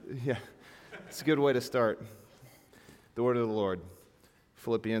Yeah, it's a good way to start. The word of the Lord,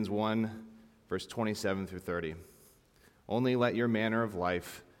 Philippians 1, verse 27 through 30. Only let your manner of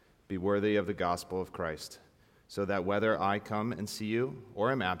life be worthy of the gospel of Christ, so that whether I come and see you or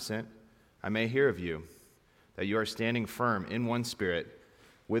am absent, I may hear of you, that you are standing firm in one spirit,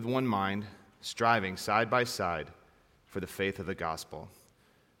 with one mind, striving side by side for the faith of the gospel,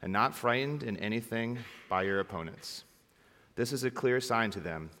 and not frightened in anything by your opponents. This is a clear sign to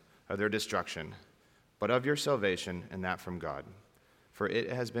them of their destruction, but of your salvation, and that from God. For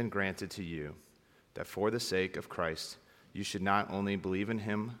it has been granted to you that for the sake of Christ you should not only believe in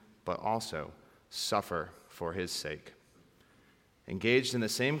him, but also suffer for his sake. Engaged in the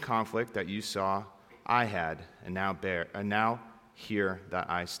same conflict that you saw I had, and now hear that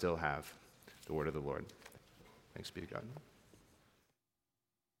I still have. The word of the Lord. Thanks be to God.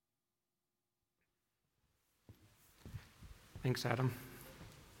 Thanks, Adam.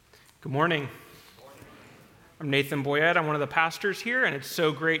 Good morning. I'm Nathan Boyette. I'm one of the pastors here, and it's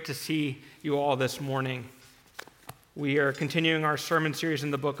so great to see you all this morning. We are continuing our sermon series in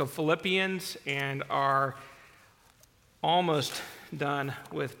the book of Philippians and are almost done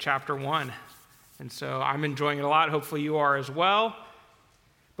with chapter 1. And so I'm enjoying it a lot. Hopefully you are as well.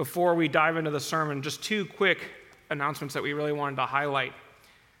 Before we dive into the sermon, just two quick announcements that we really wanted to highlight.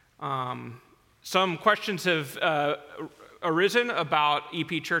 Some questions have arisen about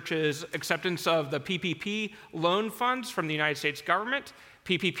EP Church's acceptance of the PPP loan funds from the United States government.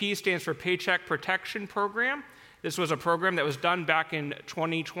 PPP stands for Paycheck Protection Program. This was a program that was done back in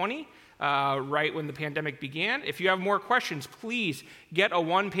 2020, right when the pandemic began. If you have more questions, please get a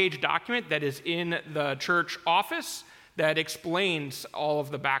one-page document that is in the church office that explains all of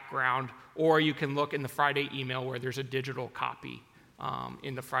the background, or you can look in the Friday email where there's a digital copy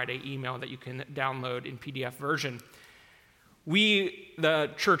in the Friday email that you can download in PDF version. We,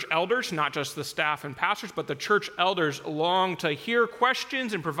 the church elders, not just the staff and pastors, but the church elders long to hear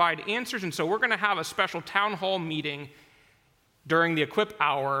questions and provide answers, and so we're going to have a special town hall meeting during the Equip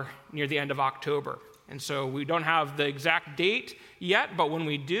Hour near the end of October. And so we don't have the exact date yet, but when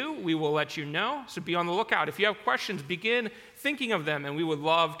we do, we will let you know, so be on the lookout. If you have questions, begin thinking of them, and we would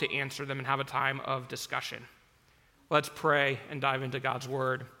love to answer them and have a time of discussion. Let's pray and dive into God's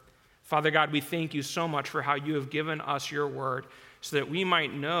word. Father God, we thank you so much for how you have given us your word so that we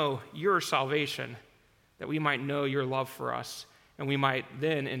might know your salvation, that we might know your love for us, and we might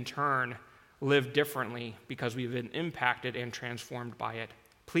then, in turn, live differently because we've been impacted and transformed by it.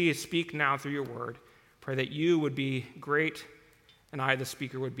 Please speak now through your word. Pray that you would be great and I, the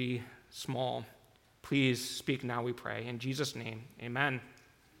speaker, would be small. Please speak now, we pray. In Jesus' name, amen.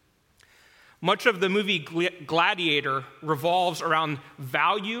 Much of the movie Gladiator revolves around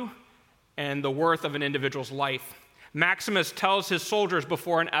value and the worth of an individual's life. Maximus tells his soldiers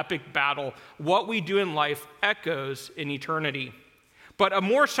before an epic battle, what we do in life echoes in eternity. But a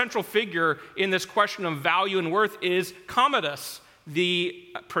more central figure in this question of value and worth is Commodus, the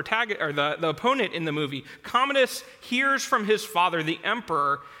protagonist, or the opponent in the movie. Commodus hears from his father, the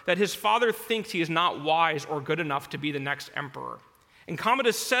emperor, that his father thinks he is not wise or good enough to be the next emperor. And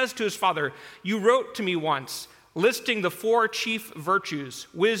Commodus says to his father, "You wrote to me once, listing the 4 chief virtues,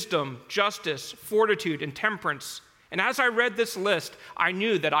 wisdom, justice, fortitude, and temperance. And as I read this list, I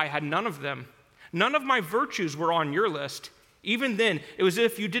knew that I had none of them. None of my virtues were on your list. Even then, it was as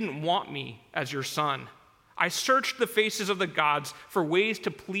if you didn't want me as your son. I searched the faces of the gods for ways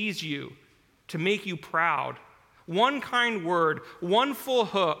to please you, to make you proud. One kind word, one full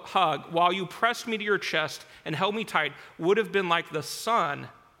hug while you pressed me to your chest and held me tight would have been like the sun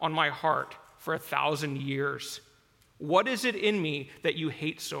on my heart for 1,000 years. What is it in me that you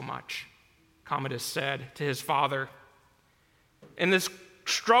hate so much?" Commodus said to his father. And this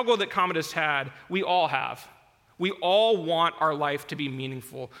struggle that Commodus had, we all have. We all want our life to be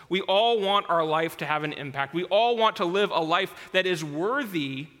meaningful. We all want our life to have an impact. We all want to live a life that is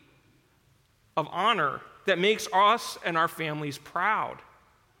worthy of honor, that makes us and our families proud.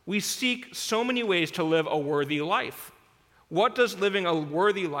 We seek so many ways to live a worthy life. What does living a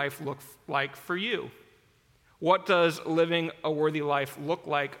worthy life look like for you? What does living a worthy life look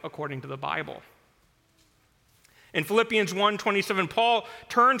like according to the Bible? In Philippians 1:27, Paul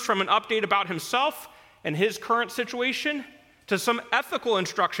turns from an update about himself and his current situation to some ethical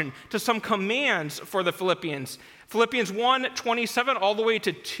instruction, to some commands for the Philippians. Philippians 1:27 all the way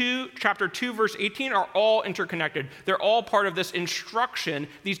to chapter 2, verse 18 are all interconnected. They're all part of this instruction,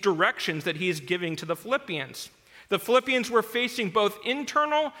 these directions that he is giving to the Philippians. The Philippians were facing both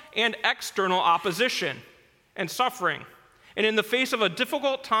internal and external opposition and suffering. And in the face of a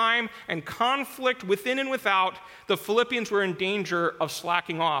difficult time and conflict within and without, the Philippians were in danger of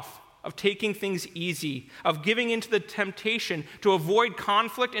slacking off, of taking things easy, of giving into the temptation to avoid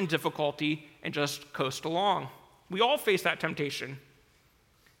conflict and difficulty and just coast along. We all face that temptation.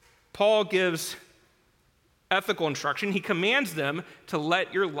 Paul gives ethical instruction. He commands them to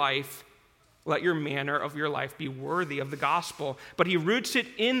let your manner of your life be worthy of the gospel. But he roots it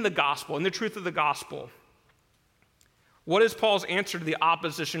in the gospel, in the truth of the gospel. What is Paul's answer to the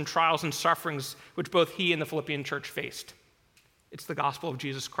opposition, trials, and sufferings which both he and the Philippian church faced? It's the gospel of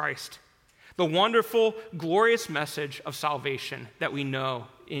Jesus Christ, the wonderful, glorious message of salvation that we know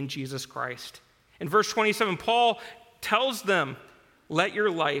in Jesus Christ. In verse 27, Paul tells them, let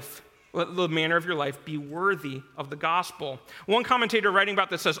the manner of your life be worthy of the gospel. One commentator writing about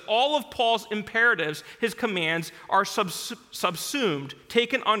this says, all of Paul's imperatives, his commands, are subsumed,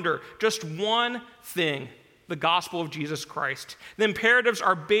 taken under just one thing: the gospel of Jesus Christ. The imperatives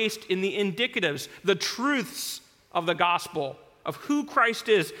are based in the indicatives, the truths of the gospel, of who Christ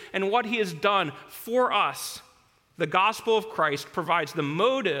is and what he has done for us. The gospel of Christ provides the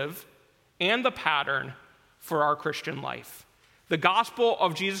motive and the pattern for our Christian life. The gospel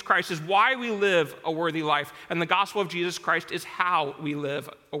of Jesus Christ is why we live a worthy life, and the gospel of Jesus Christ is how we live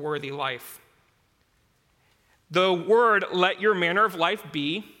a worthy life. The word, let your manner of life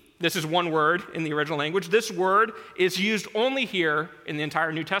be, this is one word in the original language. This word is used only here in the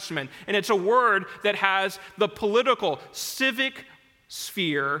entire New Testament. And it's a word that has the political, civic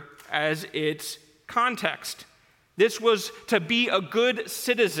sphere as its context. This was to be a good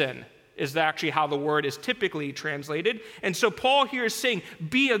citizen, is actually how the word is typically translated. And so Paul here is saying,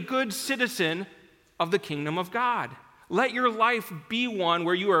 be a good citizen of the kingdom of God. Let your life be one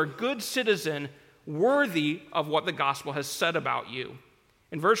where you are a good citizen, worthy of what the gospel has said about you.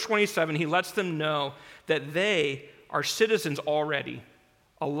 In verse 27, he lets them know that they are citizens already,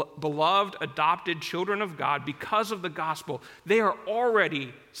 beloved, adopted children of God because of the gospel. They are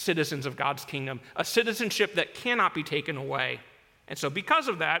already citizens of God's kingdom, a citizenship that cannot be taken away. And so because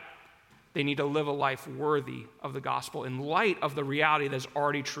of that, they need to live a life worthy of the gospel in light of the reality that is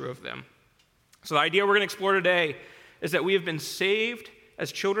already true of them. So the idea we're going to explore today is that we have been saved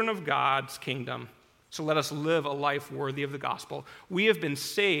as children of God's kingdom. So let us live a life worthy of the gospel. We have been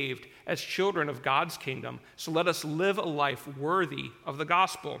saved as children of God's kingdom. So let us live a life worthy of the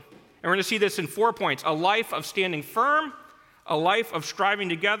gospel. And we're going to see this in 4 points: a life of standing firm, a life of striving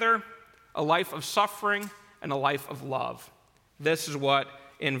together, a life of suffering, and a life of love. This is what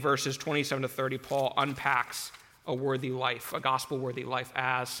in verses 27 to 30 Paul unpacks a worthy life, a gospel-worthy life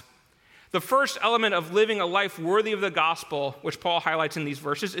as. The first element of living a life worthy of the gospel, which Paul highlights in these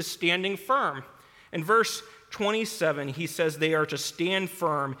verses, is standing firm. In verse 27, he says they are to stand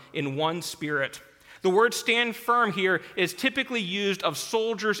firm in one spirit. The word stand firm here is typically used of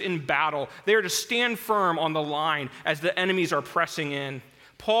soldiers in battle. They are to stand firm on the line as the enemies are pressing in.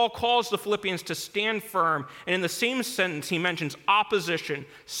 Paul calls the Philippians to stand firm, and in the same sentence, he mentions opposition,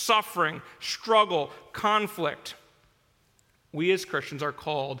 suffering, struggle, conflict. We as Christians are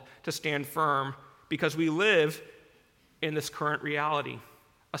called to stand firm because we live in this current reality,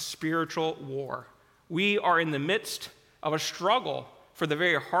 a spiritual war. We are in the midst of a struggle for the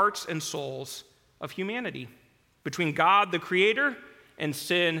very hearts and souls of humanity between God, the Creator, and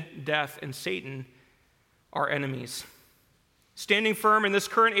sin, death, and Satan, our enemies. Standing firm in this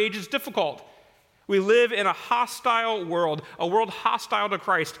current age is difficult. We live in a hostile world, a world hostile to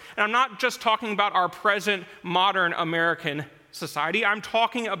Christ. And I'm not just talking about our present modern American society. I'm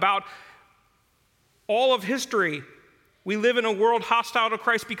talking about all of history. We live in a world hostile to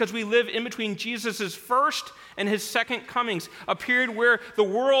Christ because we live in between Jesus' first and his second comings, a period where the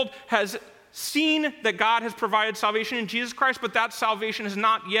world has seen that God has provided salvation in Jesus Christ, but that salvation has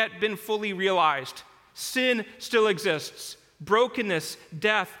not yet been fully realized. Sin still exists. Brokenness,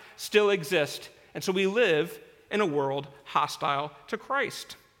 death still exist. And so we live in a world hostile to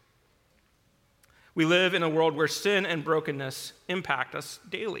Christ. We live in a world where sin and brokenness impact us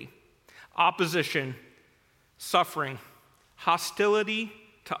daily. Opposition, suffering, hostility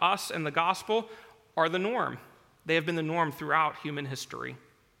to us and the gospel are the norm. They have been the norm throughout human history.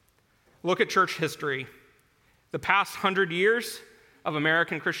 Look at church history. The past 100 years of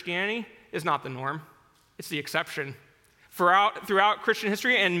American Christianity is not the norm. It's the exception. Throughout Christian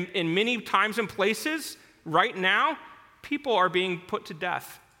history and in many times and places, right now, people are being put to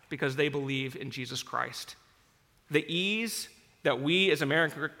death because they believe in Jesus Christ. The ease that we as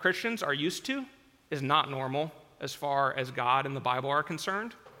American Christians are used to is not normal as far as God and the Bible are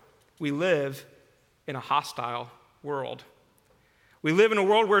concerned. We live in a hostile world. We live in a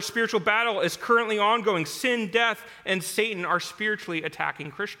world where spiritual battle is currently ongoing. Sin, death, and Satan are spiritually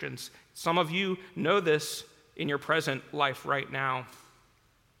attacking Christians. Some of you know this in your present life right now.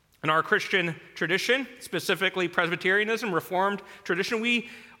 In our Christian tradition, specifically Presbyterianism, Reformed tradition, we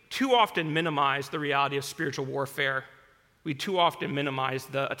too often minimize the reality of spiritual warfare. We too often minimize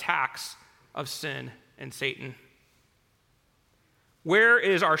the attacks of sin and Satan. Where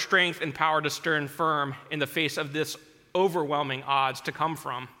is our strength and power to stand firm in the face of this overwhelming odds to come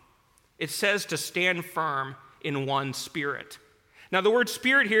from? It says to stand firm in one Spirit. Now, the word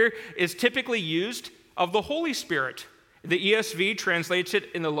Spirit here is typically used of the Holy Spirit. The ESV translates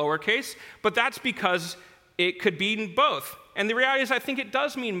it in the lowercase, but that's because it could mean both. And the reality is, I think it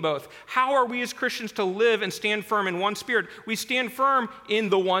does mean both. How are we as Christians to live and stand firm in one Spirit? We stand firm in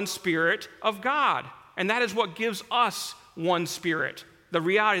the one Spirit of God. And that is what gives us one Spirit. The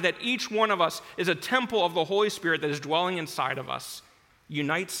reality that each one of us is a temple of the Holy Spirit that is dwelling inside of us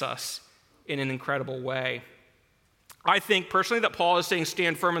unites us in an incredible way. I think personally that Paul is saying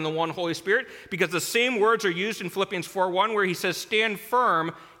stand firm in the one Holy Spirit because the same words are used in Philippians 4:1 where he says stand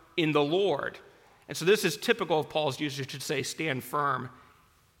firm in the Lord. And so this is typical of Paul's usage to say stand firm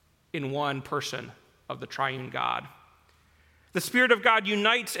in one person of the triune God. The Spirit of God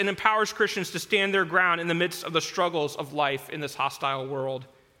unites and empowers Christians to stand their ground in the midst of the struggles of life in this hostile world.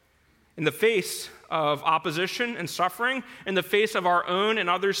 In the face of opposition and suffering, in the face of our own and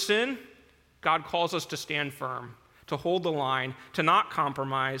others' sin, God calls us to stand firm, to hold the line, to not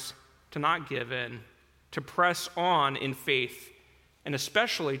compromise, to not give in, to press on in faith, and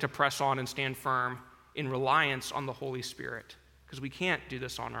especially to press on and stand firm in reliance on the Holy Spirit, because we can't do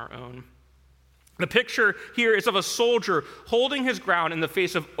this on our own. The picture here is of a soldier holding his ground in the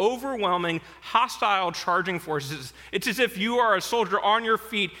face of overwhelming, hostile charging forces. It's as if you are a soldier on your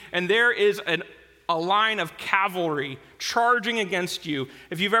feet and there is a line of cavalry charging against you.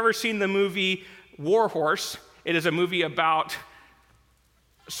 If you've ever seen the movie War Horse, it is a movie about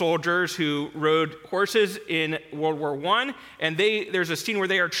soldiers who rode horses in World War I, and there's a scene where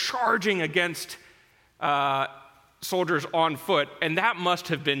they are charging against soldiers on foot, and that must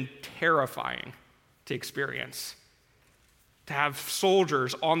have been terrifying to experience. To have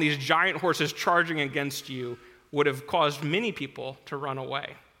soldiers on these giant horses charging against you would have caused many people to run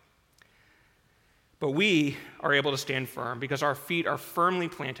away. But we are able to stand firm because our feet are firmly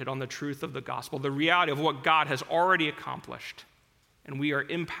planted on the truth of the gospel, the reality of what God has already accomplished. And we are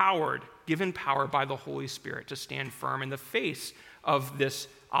empowered, given power by the Holy Spirit to stand firm in the face of this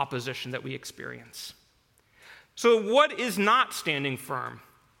opposition that we experience. So what is not standing firm?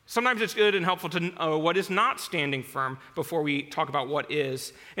 Sometimes it's good and helpful to know what is not standing firm before we talk about what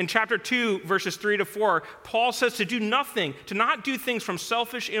is. In chapter 2, verses 3-4, Paul says to do nothing, to not do things from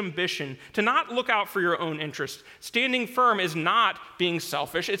selfish ambition, to not look out for your own interest. Standing firm is not being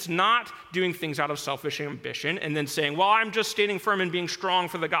selfish. It's not doing things out of selfish ambition and then saying, well, I'm just standing firm and being strong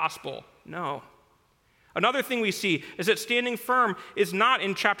for the gospel. No. Another thing we see is that standing firm is not,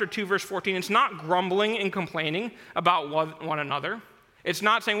 in chapter 2, verse 14, it's not grumbling and complaining about one another. It's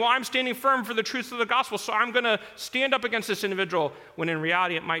not saying, well, I'm standing firm for the truth of the gospel, so I'm going to stand up against this individual, when in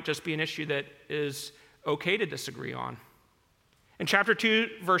reality it might just be an issue that is okay to disagree on. In chapter 2,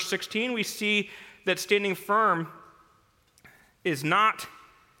 verse 16, we see that standing firm is not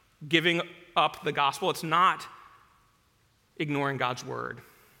giving up the gospel. It's not ignoring God's word.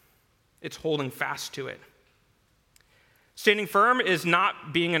 It's holding fast to it. Standing firm is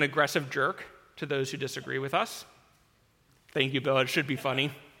not being an aggressive jerk to those who disagree with us. Thank you, Bill. It should be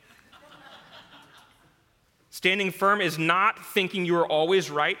funny. Standing firm is not thinking you are always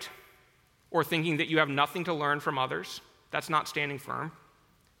right or thinking that you have nothing to learn from others. That's not standing firm.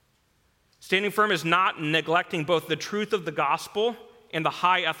 Standing firm is not neglecting both the truth of the gospel and the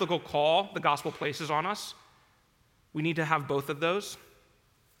high ethical call the gospel places on us. We need to have both of those.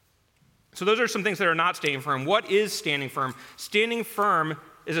 So those are some things that are not standing firm. What is standing firm? Standing firm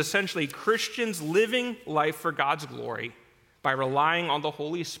is essentially Christians living life for God's glory by relying on the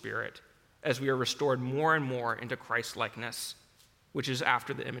Holy Spirit as we are restored more and more into Christ-likeness, which is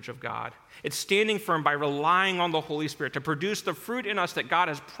after the image of God. It's standing firm by relying on the Holy Spirit to produce the fruit in us that God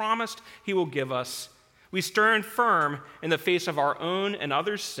has promised he will give us. We stand firm in the face of our own and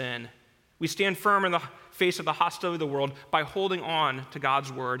others' sin. We stand firm in the face of the hostility of the world by holding on to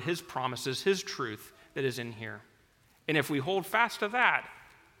God's word, his promises, his truth that is in here. And if we hold fast to that,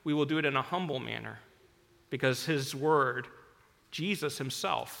 we will do it in a humble manner because his word, Jesus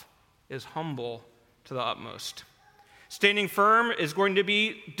himself, is humble to the utmost. Standing firm is going to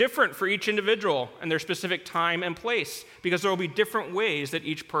be different for each individual and their specific time and place because there will be different ways that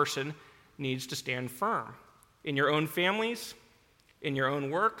each person needs to stand firm. In your own families, in your own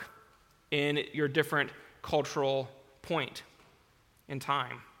work, in your different cultural point in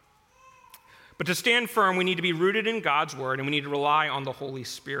time. But to stand firm, we need to be rooted in God's word, and we need to rely on the Holy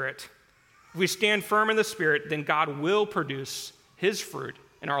Spirit. If we stand firm in the Spirit, then God will produce his fruit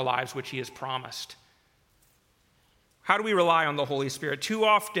in our lives, which he has promised. How do we rely on the Holy Spirit? Too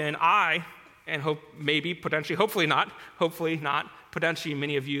often, hopefully not, potentially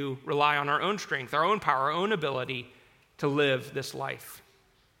many of you rely on our own strength, our own power, our own ability to live this life.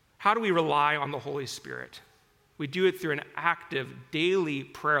 How do we rely on the Holy Spirit? We do it through an active daily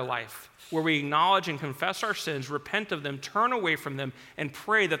prayer life where we acknowledge and confess our sins, repent of them, turn away from them, and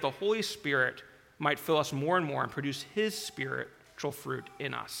pray that the Holy Spirit might fill us more and more and produce his spiritual fruit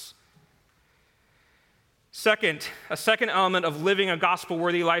in us. A second element of living a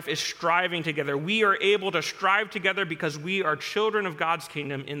gospel-worthy life is striving together. We are able to strive together because we are children of God's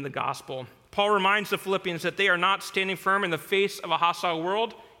kingdom in the gospel. Paul reminds the Philippians that they are not standing firm in the face of a hostile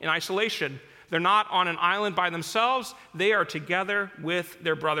world in isolation. They're not on an island by themselves. They are together with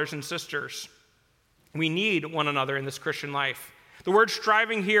their brothers and sisters. We need one another in this Christian life. The word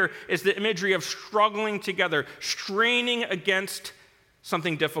striving here is the imagery of struggling together, straining against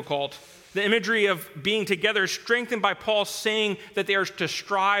something difficult. The imagery of being together is strengthened by Paul saying that they are to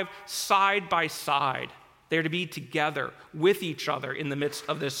strive side by side. They are to be together with each other in the midst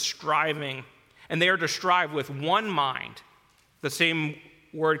of this striving. And they are to strive with one mind. The same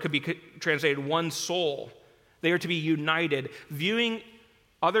word could be translated one soul. They are to be united, viewing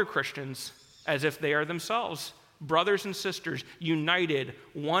other Christians as if they are themselves brothers and sisters, united,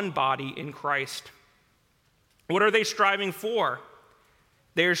 one body in Christ. What are they striving for?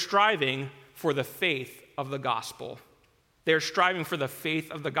 They are striving for the faith of the gospel. They're striving for the faith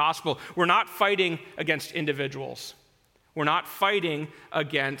of the gospel. We're not fighting against individuals. We're not fighting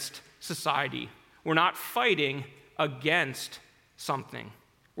against society. We're not fighting against something.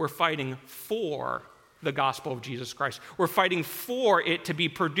 We're fighting for the gospel of Jesus Christ. We're fighting for it to be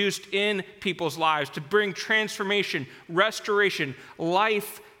produced in people's lives, to bring transformation, restoration,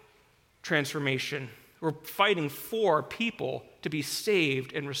 life transformation. We're fighting for people to be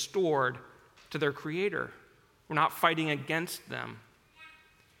saved and restored to their Creator. We're not fighting against them.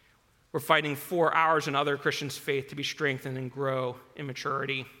 We're fighting for ours and other Christians' faith to be strengthened and grow in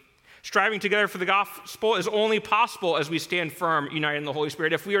maturity. Striving together for the gospel is only possible as we stand firm, united in the Holy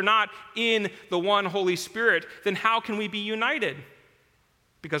Spirit. If we are not in the one Holy Spirit, then how can we be united?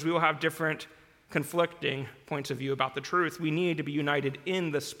 Because we will have different conflicting points of view about the truth. We need to be united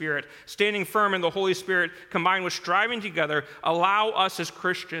in the Spirit. Standing firm in the Holy Spirit, combined with striving together, allow us as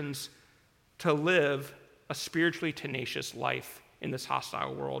Christians to live a spiritually tenacious life in this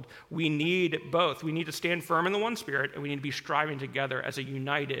hostile world. We need both. We need to stand firm in the one Spirit, and we need to be striving together as a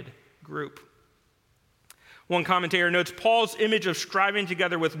united group. One commentator notes Paul's image of striving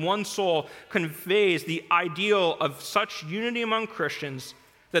together with one soul conveys the ideal of such unity among Christians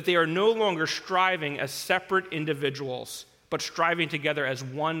that they are no longer striving as separate individuals, but striving together as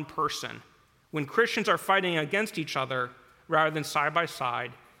one person. When Christians are fighting against each other rather than side by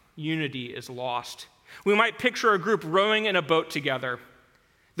side, unity is lost. We might picture a group rowing in a boat together.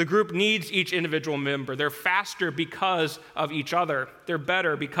 The group needs each individual member. They're faster because of each other. They're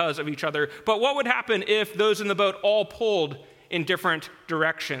better because of each other. But what would happen if those in the boat all pulled in different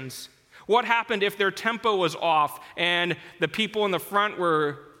directions? What happened if their tempo was off and the people in the front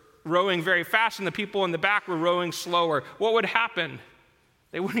were rowing very fast and the people in the back were rowing slower? What would happen?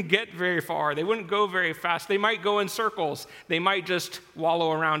 They wouldn't get very far. They wouldn't go very fast. They might go in circles. They might just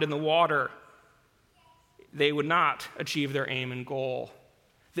wallow around in the water. They would not achieve their aim and goal.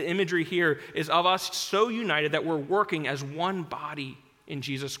 The imagery here is of us so united that we're working as one body in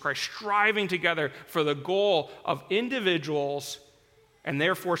Jesus Christ, striving together for the goal of individuals and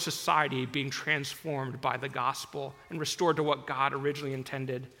ttherefore society being transformed by the gospel and restored to what God originally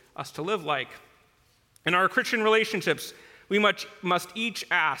intended us to live like. In our Christian relationships, we must each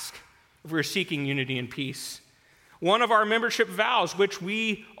ask if we're seeking unity and peace. One of our membership vows, which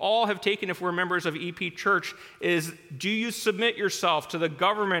we all have taken if we're members of EP Church, is, do you submit yourself to the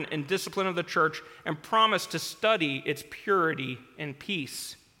government and discipline of the church and promise to study its purity and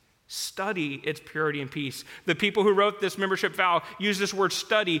peace? Study its purity and peace. The people who wrote this membership vow use this word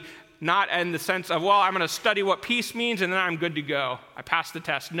study not in the sense of, well, I'm going to study what peace means and then I'm good to go. I passed the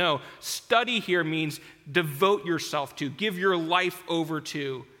test. No, study here means devote yourself to, give your life over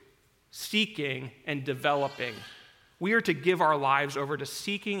to, seeking and developing. We are to give our lives over to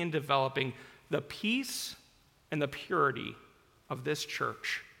seeking and developing the peace and the purity of this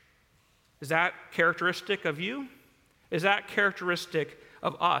church. Is that characteristic of you? Is that characteristic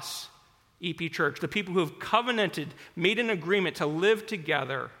of us EP Church, the people who have covenanted, made an agreement to live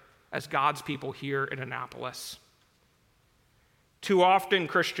together as God's people here in Annapolis. Too often,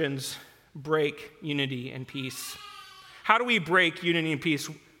 Christians break unity and peace. How do we break unity and peace?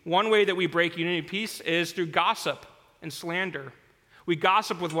 One way that we break unity and peace is through gossip and slander. We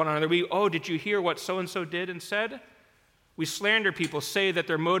gossip with one another. Did you hear what so-and-so did and said? We slander people, say that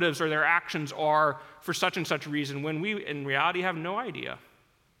their motives or their actions are for such and such reason, when we, in reality, have no idea.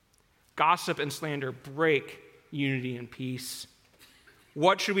 Gossip and slander break unity and peace.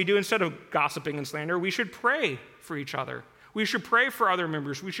 What should we do instead of gossiping and slander? We should pray for each other. We should pray for other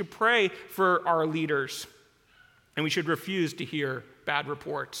members. We should pray for our leaders. And we should refuse to hear bad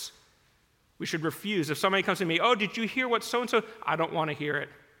reports. We should refuse. If somebody comes to me, did you hear what so-and-so? I don't want to hear it.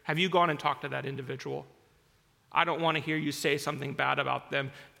 Have you gone and talked to that individual? I don't want to hear you say something bad about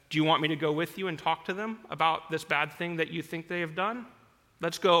them. Do you want me to go with you and talk to them about this bad thing that you think they have done?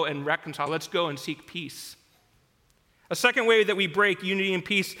 Let's go and reconcile. Let's go and seek peace. A second way that we break unity and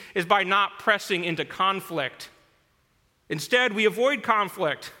peace is by not pressing into conflict. Instead, we avoid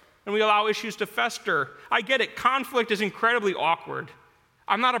conflict and we allow issues to fester. I get it. Conflict is incredibly awkward.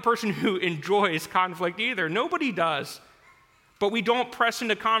 I'm not a person who enjoys conflict either. Nobody does. But we don't press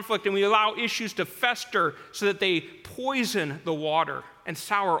into conflict and we allow issues to fester so that they poison the water and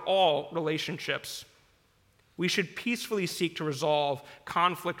sour all relationships. We should peacefully seek to resolve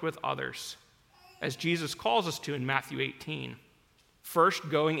conflict with others, as Jesus calls us to in Matthew 18. First,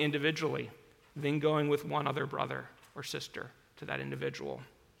 going individually, then going with one other brother or sister to that individual.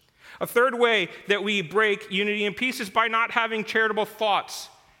 A third way that we break unity and peace is by not having charitable thoughts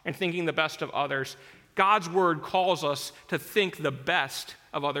and thinking the best of others. God's word calls us to think the best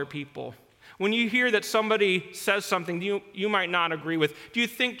of other people. When you hear that somebody says something you might not agree with, do you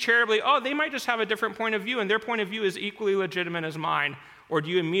think charitably, they might just have a different point of view and their point of view is equally legitimate as mine? Or do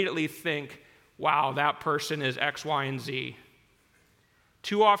you immediately think, wow, that person is X, Y, and Z?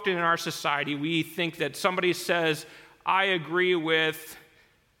 Too often in our society, we think that somebody says, I agree with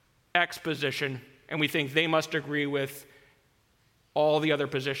X position, and we think they must agree with all the other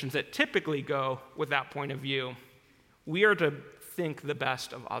positions that typically go with that point of view. We are to think the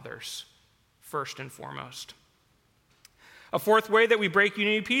best of others, first and foremost. A fourth way that we break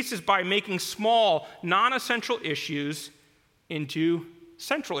unity and peace is by making small, non-essential issues into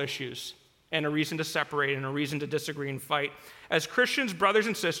central issues and a reason to separate and a reason to disagree and fight. As Christians, brothers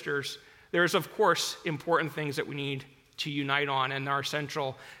and sisters, there's, of course, important things that we need to unite on and are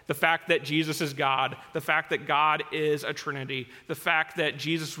essential. The fact that Jesus is God, the fact that God is a Trinity, the fact that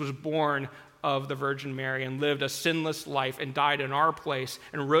Jesus was born of the Virgin Mary and lived a sinless life and died in our place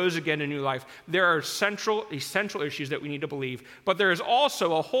and rose again in new life. There are essential issues that we need to believe, but there is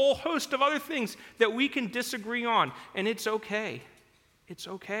also a whole host of other things that we can disagree on, and it's okay. It's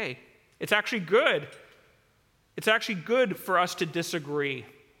okay. It's actually good. It's actually good for us to disagree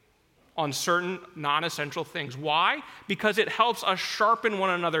on certain non-essential things. Why? Because it helps us sharpen one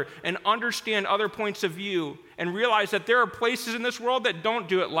another and understand other points of view and realize that there are places in this world that don't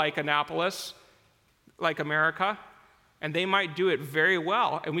do it like Annapolis, like America, and they might do it very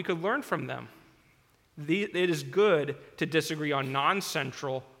well, and we could learn from them. It is good to disagree on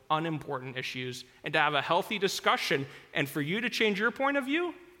non-central, unimportant issues and to have a healthy discussion and for you to change your point of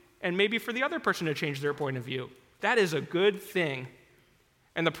view and maybe for the other person to change their point of view. That is a good thing.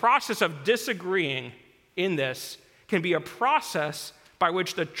 And the process of disagreeing in this can be a process by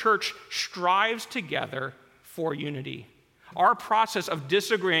which the church strives together for unity. Our process of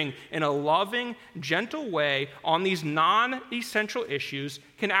disagreeing in a loving, gentle way on these non-essential issues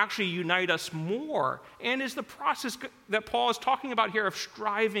can actually unite us more and is the process that Paul is talking about here of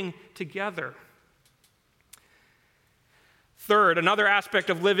striving together. Third, another aspect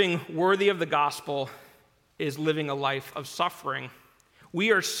of living worthy of the gospel is living a life of suffering.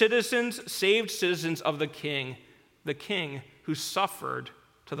 We are citizens, saved citizens of the King who suffered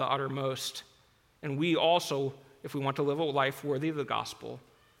to the uttermost. And we also, if we want to live a life worthy of the gospel,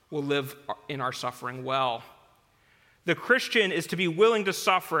 will live in our suffering well. The Christian is to be willing to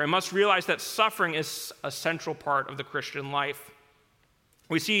suffer and must realize that suffering is a central part of the Christian life.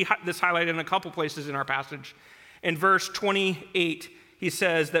 We see this highlighted in a couple places in our passage. In verse 28, he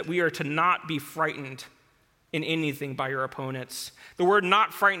says that we are to not be frightened in anything by your opponents. The word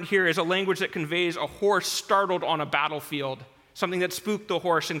not frightened here is a language that conveys a horse startled on a battlefield, something that spooked the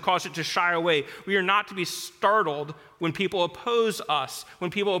horse and caused it to shy away. We are not to be startled when people oppose us,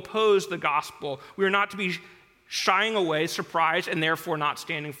 when people oppose the gospel. We are not to be shying away, surprised, and therefore not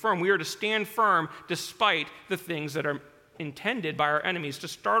standing firm. We are to stand firm despite the things that are intended by our enemies to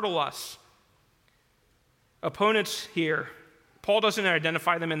startle us. Opponents here Paul doesn't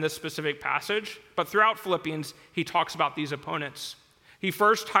identify them in this specific passage, but throughout Philippians, he talks about these opponents. He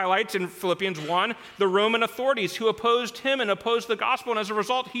first highlights in Philippians 1 the Roman authorities who opposed him and opposed the gospel, and as a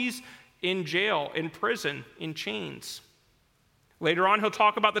result, he's in jail, in prison, in chains. Later on, he'll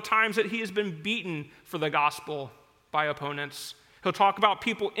talk about the times that he has been beaten for the gospel by opponents. He'll talk about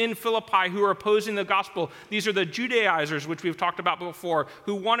people in Philippi who are opposing the gospel. These are the Judaizers, which we've talked about before,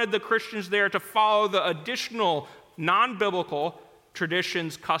 who wanted the Christians there to follow the additional non-biblical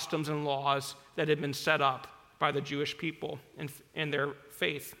traditions, customs, and laws that had been set up by the Jewish people and their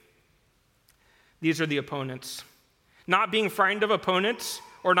faith. These are the opponents. Not being frightened of opponents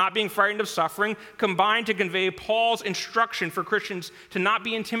or not being frightened of suffering combine to convey Paul's instruction for Christians to not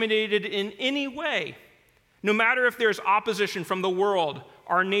be intimidated in any way, no matter if there's opposition from the world,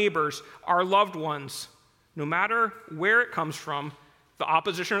 our neighbors, our loved ones, no matter where it comes from, the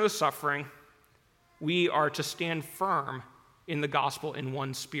opposition or the suffering, we are to stand firm in the gospel in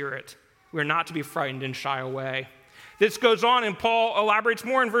one spirit. We're not to be frightened and shy away. This goes on, and Paul elaborates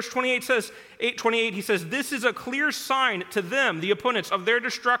more in verse 28. Says, 8:28, he says, "This is a clear sign to them, the opponents, of their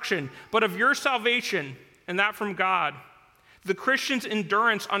destruction, but of your salvation, and that from God." The Christian's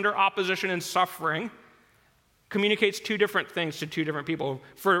endurance under opposition and suffering communicates two different things to two different people.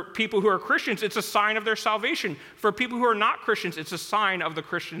 For people who are Christians, it's a sign of their salvation. For people who are not Christians, it's a sign of the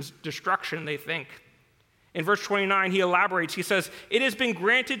Christian's destruction, they think. In verse 29, he elaborates. He says, "It has been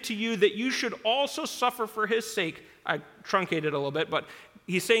granted to you that you should also suffer for his sake." I truncated a little bit, but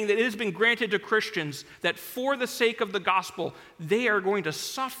he's saying that it has been granted to Christians that for the sake of the gospel, they are going to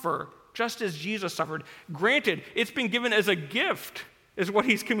suffer just as Jesus suffered. Granted, it's been given as a gift, is what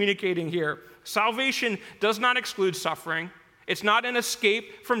he's communicating here. Salvation does not exclude suffering. It's not an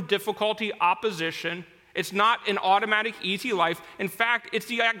escape from difficulty, opposition. It's not an automatic, easy life. In fact, it's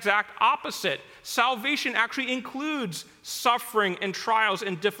the exact opposite. Salvation actually includes suffering and trials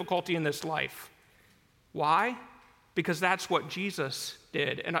and difficulty in this life. Why? Because that's what Jesus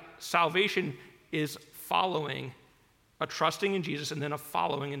did. And salvation is following, a trusting in Jesus and then a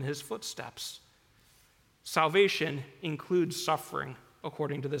following in his footsteps. Salvation includes suffering,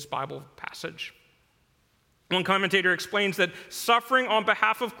 according to this Bible passage. One commentator explains that suffering on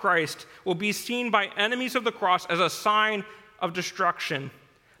behalf of Christ will be seen by enemies of the cross as a sign of destruction,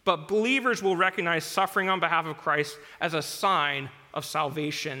 but believers will recognize suffering on behalf of Christ as a sign of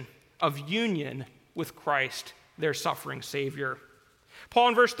salvation, of union with Christ, their suffering Savior. Paul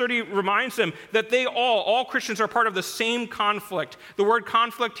in verse 30 reminds them that they all Christians are part of the same conflict. The word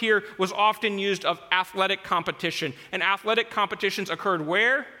conflict here was often used of athletic competition, and athletic competitions occurred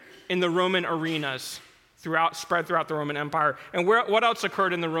where? In the Roman arenas. Spread throughout the Roman Empire. And what else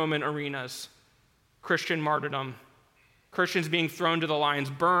occurred in the Roman arenas? Christian martyrdom. Christians being thrown to the lions,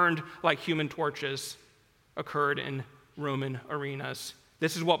 burned like human torches, occurred in Roman arenas.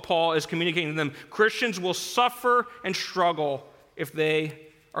 This is what Paul is communicating to them. Christians will suffer and struggle if they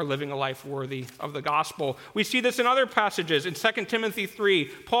are living a life worthy of the gospel. We see this in other passages. In 2 Timothy 3,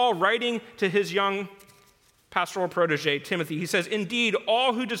 Paul writing to his young pastoral protege, Timothy, he says, "Indeed,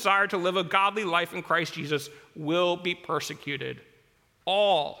 all who desire to live a godly life in Christ Jesus will be persecuted."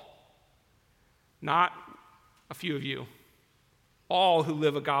 All. Not a few of you. All who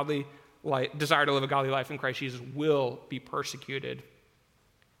live a godly life, desire to live a godly life in Christ Jesus will be persecuted.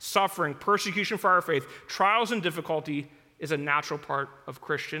 Suffering, persecution for our faith, trials and difficulty is a natural part of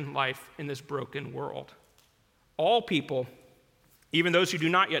Christian life in this broken world. All people, even those who do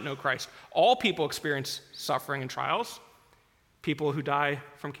not yet know Christ, all people experience suffering and trials. People who die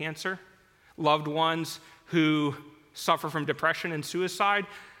from cancer, loved ones who suffer from depression and suicide,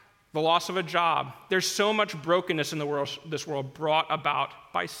 the loss of a job. There's so much brokenness in this world brought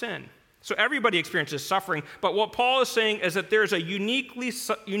about by sin. So everybody experiences suffering, but what Paul is saying is that there's a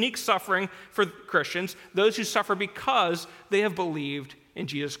unique suffering for Christians, those who suffer because they have believed in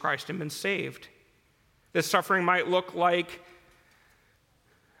Jesus Christ and been saved. This suffering might look like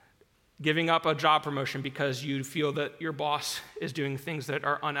giving up a job promotion because you feel that your boss is doing things that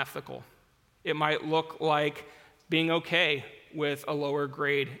are unethical. It might look like being okay with a lower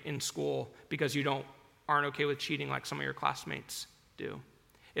grade in school because you aren't okay with cheating like some of your classmates do.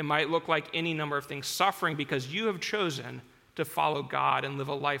 It might look like any number of things. Suffering because you have chosen to follow God and live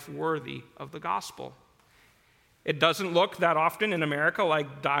a life worthy of the gospel. It doesn't look that often in America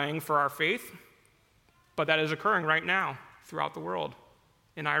like dying for our faith, but that is occurring right now throughout the world,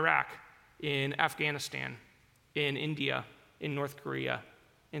 in Iraq, in Afghanistan, in India, in North Korea,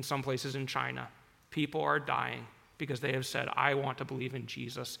 in some places in China. People are dying because they have said, "I want to believe in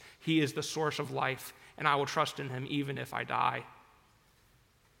Jesus. He is the source of life, and I will trust in him even if I die."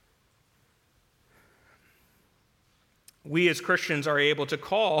 we as Christians are able to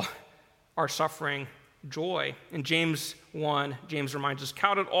call our suffering joy. In James 1, James reminds us,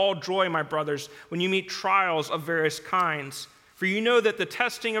 "Count it all joy, my brothers, when you meet trials of various kinds. For you know that the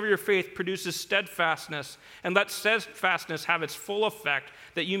testing of your faith produces steadfastness, and let steadfastness have its full effect,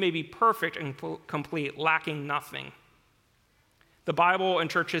 that you may be perfect and complete, lacking nothing." The Bible and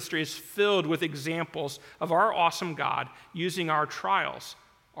church history is filled with examples of our awesome God using our trials,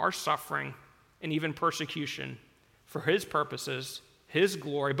 our suffering, and even persecution for his purposes, his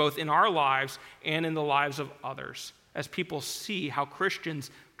glory, both in our lives and in the lives of others, as people see how Christians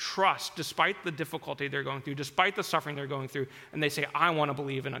trust despite the difficulty they're going through, despite the suffering they're going through, and they say, I want to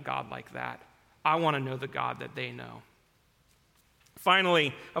believe in a God like that. I want to know the God that they know.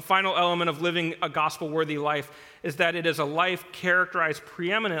 Finally, a final element of living a gospel-worthy life is that it is a life characterized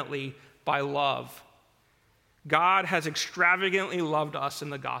preeminently by love. God has extravagantly loved us in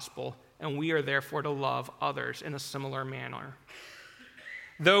the gospel, and we are therefore to love others in a similar manner.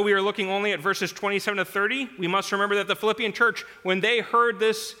 Though we are looking only at verses 27 to 30, we must remember that the Philippian church, when they heard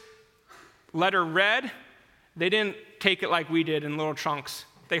this letter read, they didn't take it like we did in little chunks.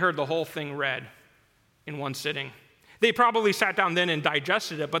 They heard the whole thing read in one sitting. They probably sat down then and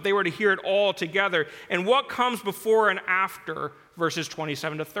digested it, but they were to hear it all together. And what comes before and after verses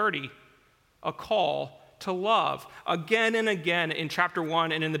 27 to 30? A call to love. Again and again in chapter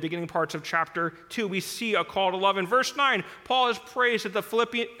 1 and in the beginning parts of chapter 2, we see a call to love. In verse 9, Paul has prayed that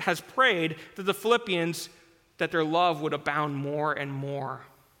the Philippians, that their love would abound more and more.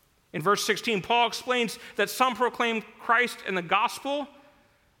 In verse 16, Paul explains that some proclaim Christ and the gospel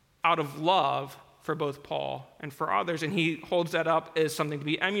out of love for both Paul and for others, and he holds that up as something to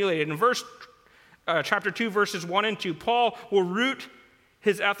be emulated. In chapter 2, verses 1 and 2, Paul will root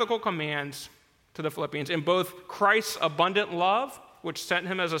his ethical commands to the Philippians in both Christ's abundant love, which sent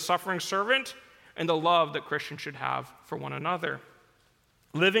him as a suffering servant, and the love that Christians should have for one another.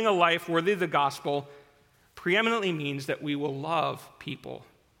 Living a life worthy of the gospel preeminently means that we will love people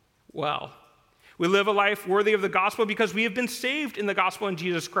well. We live a life worthy of the gospel because we have been saved in the gospel in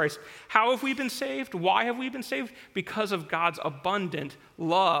Jesus Christ. How have we been saved? Why have we been saved? Because of God's abundant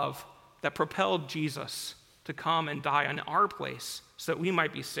love that propelled Jesus to come and die in our place so that we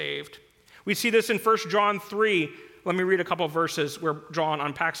might be saved. We see this in 1 John 3. Let me read a couple of verses where John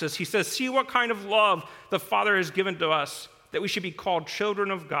unpacks this. He says, "See what kind of love the Father has given to us, that we should be called children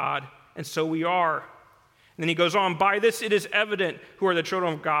of God, and so we are." And then he goes on, "By this it is evident who are the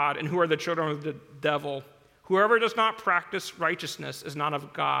children of God and who are the children of the devil. Whoever does not practice righteousness is not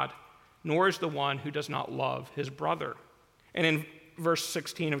of God, nor is the one who does not love his brother." And in verse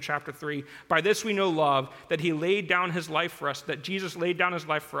 16 of chapter 3, "By this we know love, that he laid down his life for us, that Jesus laid down his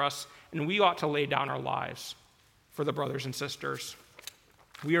life for us, and we ought to lay down our lives for the brothers and sisters."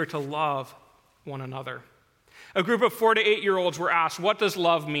 We are to love one another. A group of 4 to 8-year-olds were asked, "What does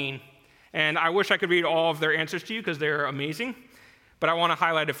love mean?" And I wish I could read all of their answers to you because they're amazing, but I want to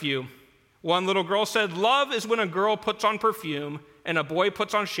highlight a few. One little girl said, "Love is when a girl puts on perfume and a boy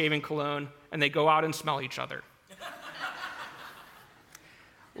puts on shaving cologne and they go out and smell each other."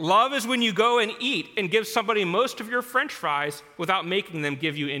 "Love is when you go and eat and give somebody most of your French fries without making them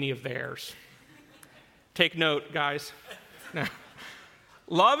give you any of theirs." Take note, guys. No.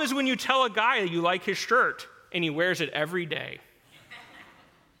 "Love is when you tell a guy you like his shirt and he wears it every day."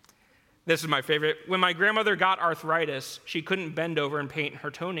 This is my favorite. "When my grandmother got arthritis, she couldn't bend over and paint her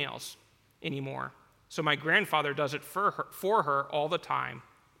toenails anymore. So my grandfather does it for her all the time,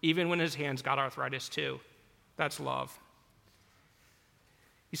 even when his hands got arthritis too." That's love.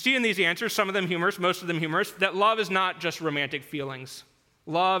 You see in these answers, some of them humorous, most of them humorous, that love is not just romantic feelings.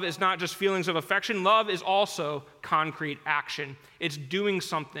 Love is not just feelings of affection. Love is also concrete action. It's doing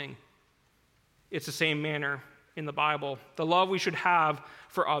something. It's the same manner in the Bible. The love we should have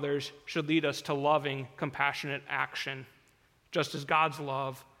for others should lead us to loving, compassionate action, just as God's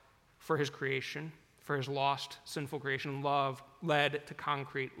love for his creation, for his lost, sinful creation, love led to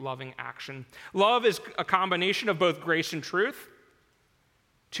concrete, loving action. Love is a combination of both grace and truth.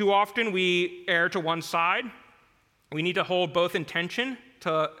 Too often we err to one side. We need to hold both in tension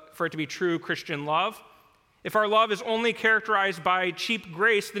for it to be true Christian love. If our love is only characterized by cheap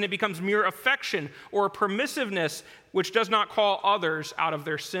grace, then it becomes mere affection or permissiveness, which does not call others out of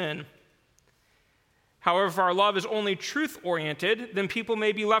their sin. However, if our love is only truth-oriented, then people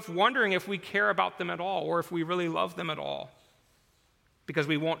may be left wondering if we care about them at all or if we really love them at all, because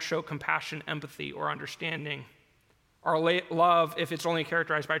we won't show compassion, empathy, or understanding. Our love, if it's only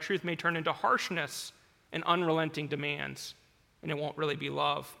characterized by truth, may turn into harshness and unrelenting demands, and it won't really be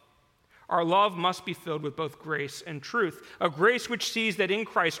love. Our love must be filled with both grace and truth, a grace which sees that in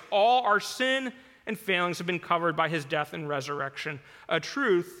Christ all our sin and failings have been covered by his death and resurrection, a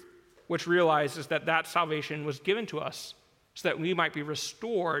truth which realizes that salvation was given to us so that we might be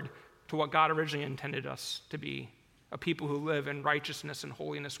restored to what God originally intended us to be, a people who live in righteousness and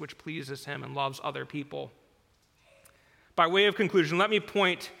holiness, which pleases him and loves other people. By way of conclusion, let me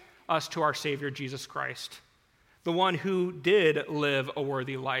point us to our Savior, Jesus Christ, the one who did live a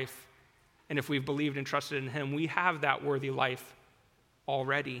worthy life. And if we've believed and trusted in him, we have that worthy life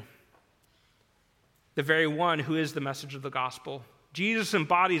already. The very one who is the message of the gospel. Jesus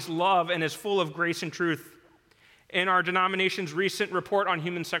embodies love and is full of grace and truth. In our denomination's recent report on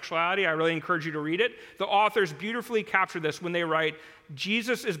human sexuality, I really encourage you to read it. The authors beautifully capture this when they write,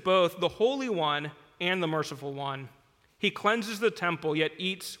 Jesus is both the Holy One and the Merciful One. He cleanses the temple, yet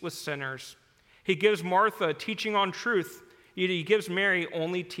eats with sinners. He gives Martha teaching on truth, yet he gives Mary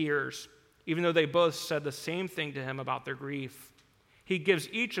only tears, even though they both said the same thing to him about their grief. He gives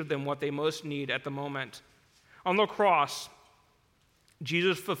each of them what they most need at the moment. On the cross,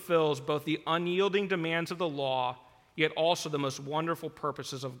 Jesus fulfills both the unyielding demands of the law, yet also the most wonderful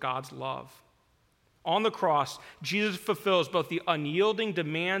purposes of God's love. On the cross, Jesus fulfills both the unyielding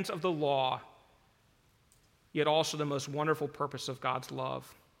demands of the law, yet also the most wonderful purpose of God's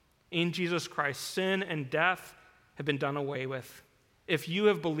love. In Jesus Christ, sin and death have been done away with. If you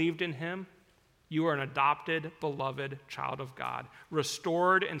have believed in him, you are an adopted, beloved child of God,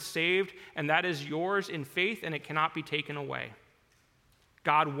 restored and saved, and that is yours in faith, and it cannot be taken away.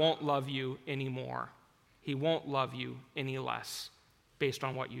 God won't love you anymore. He won't love you any less based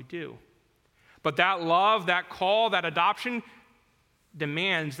on what you do. But that love, that call, that adoption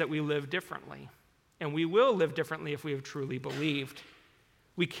demands that we live differently. And we will live differently if we have truly believed.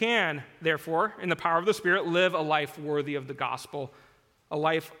 We can, therefore, in the power of the Spirit, live a life worthy of the gospel, a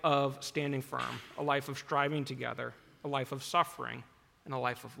life of standing firm, a life of striving together, a life of suffering, and a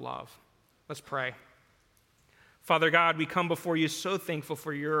life of love. Let's pray. Father God, we come before you so thankful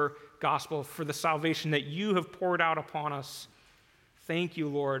for your gospel, for the salvation that you have poured out upon us. Thank you,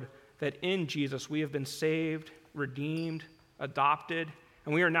 Lord, that in Jesus we have been saved, redeemed, adopted,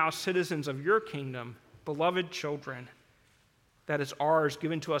 and we are now citizens of your kingdom, beloved children, that is ours,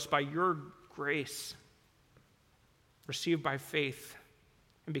 given to us by your grace, received by faith.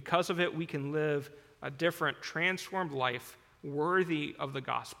 And because of it, we can live a different, transformed life worthy of the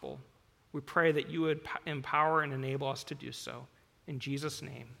gospel. We pray that you would empower and enable us to do so. In Jesus'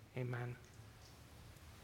 name, amen.